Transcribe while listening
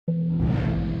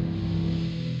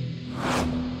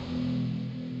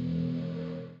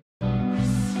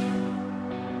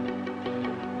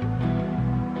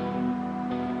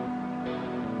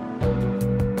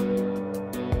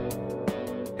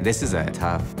This is a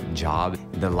tough job.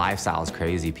 The lifestyle is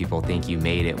crazy. People think you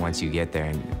made it once you get there,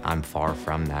 and I'm far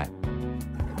from that.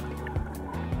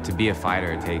 To be a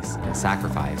fighter, it takes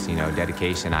sacrifice,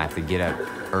 dedication. I have to get up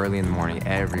early in the morning,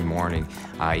 every morning,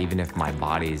 even if my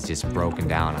body is just broken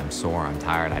down, I'm sore, I'm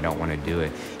tired, I don't want to do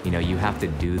it. You have to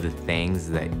do the things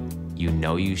that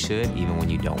you should, even when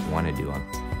you don't want to do them.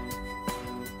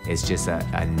 It's just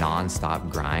a non-stop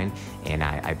grind, and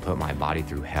I put my body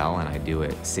through hell, and I do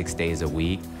it 6 days a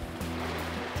week.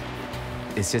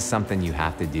 It's just something you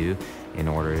have to do in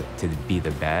order to be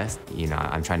the best.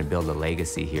 I'm trying to build a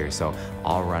legacy here, so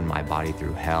I'll run my body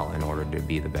through hell in order to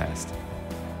be the best.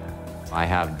 I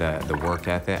have the work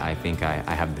ethic. I think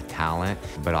I have the talent,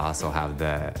 but I also have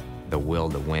the will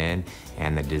to win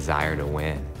and the desire to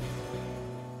win.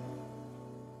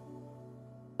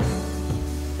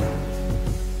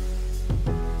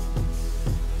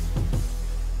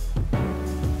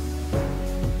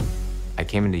 I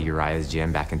came into Uriah's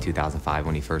gym back in 2005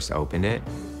 when he first opened it.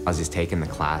 I was just taking the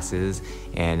classes,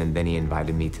 and then he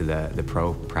invited me to the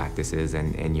pro practices,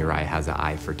 and Uriah has an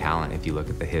eye for talent if you look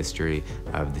at the history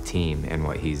of the team and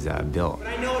what he's built. But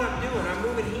I know what I'm doing. I'm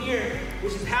moving here,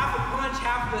 which is half a punch,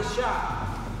 half of a shot.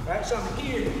 Right? So I'm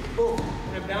here, boom,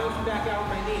 and I'm bouncing back out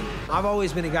with my knee. I've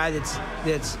always been a guy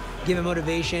that's giving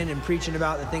motivation and preaching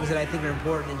about the things that I think are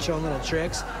important and showing little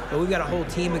tricks. But we've got a whole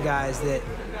team of guys that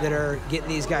are getting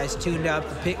these guys tuned up,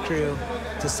 the pit crew,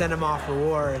 to send them off for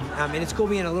war. And it's cool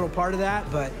being a little part of that,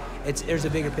 but there's a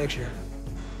bigger picture.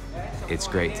 It's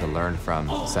great to learn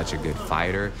from such a good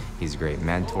fighter. He's a great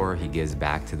mentor. He gives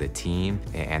back to the team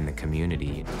and the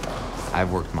community.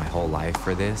 I've worked my whole life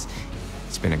for this.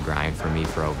 It's been a grind for me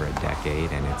for over a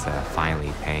decade, and it's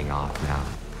finally paying off now.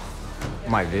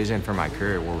 My vision for my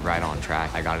career, we're right on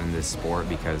track. I got into this sport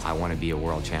because I want to be a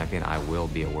world champion. I will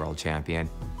be a world champion.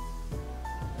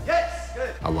 Yes,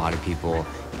 good. A lot of people,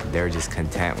 they're just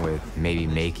content with maybe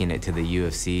making it to the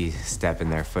UFC, stepping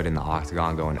their foot in the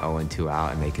octagon, going 0-2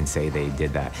 out, and they can say they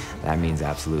did that. That means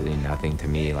absolutely nothing to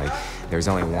me. Like, there's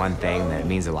only one thing that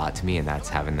means a lot to me, and that's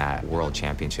having that world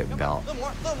championship belt.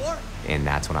 And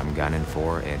that's what I'm gunning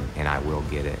for, and I will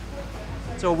get it.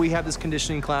 So we have this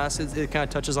conditioning class. It kind of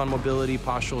touches on mobility,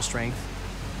 postural strength.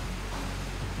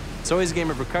 It's always a game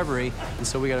of recovery, and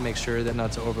so we got to make sure that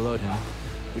not to overload him,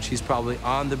 which he's probably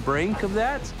on the brink of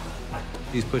that.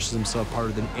 He pushes himself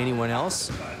harder than anyone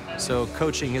else. So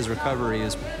coaching his recovery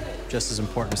is just as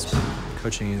important as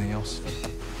coaching anything else.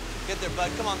 Get there,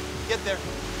 bud. Come on. Get there.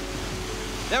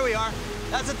 There we are.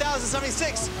 That's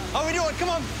 1,076. How are we doing? Come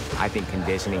on. I think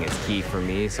conditioning is key for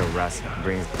me, so Russ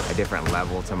brings a different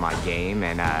level to my game,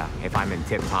 and if I'm in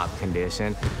tip-top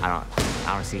condition, I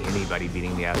don't see anybody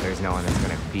beating me up. There's no one that's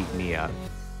gonna beat me up.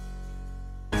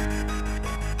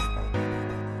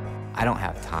 I don't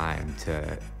have time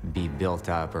to be built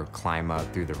up or climb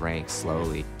up through the ranks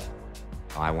slowly.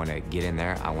 I want to get in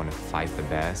there. I want to fight the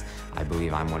best. I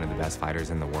believe I'm one of the best fighters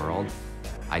in the world.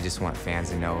 I just want fans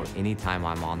to know anytime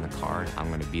I'm on the card, I'm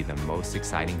going to be the most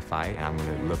exciting fight, and I'm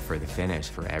going to look for the finish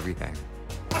for everything.